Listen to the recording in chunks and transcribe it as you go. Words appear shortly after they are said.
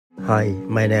Hi,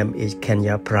 my name is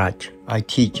Kenya Praj. I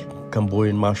teach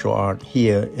Cambodian martial art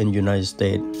here in United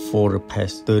States for the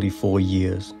past 34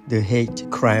 years. The hate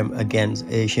crime against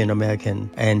Asian American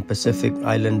and Pacific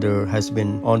Islander has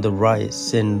been on the rise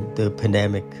since the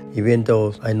pandemic. Even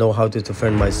though I know how to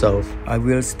defend myself, I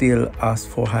will still ask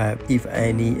for help if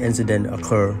any incident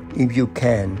occur. If you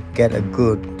can, get a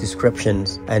good description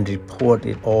and report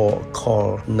it or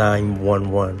call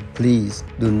 911. Please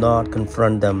do not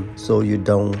confront them so you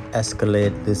don't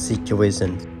escalate the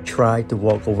situation. Try to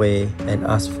walk away and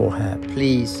ask for help.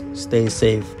 Please stay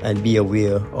safe and be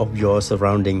aware of your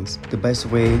surroundings. The best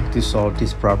way to solve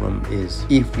this problem is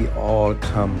if we all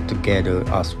come together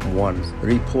as one.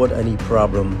 Report any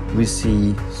problem we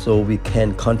see so we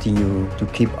can continue to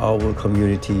keep our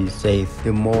community safe.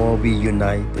 The more we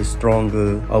unite, the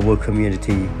stronger our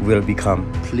community will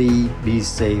become. Please be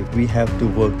safe. We have to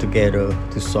work together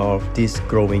to solve this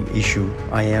growing issue.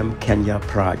 I am Kenya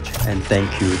Praj and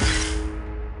thank you.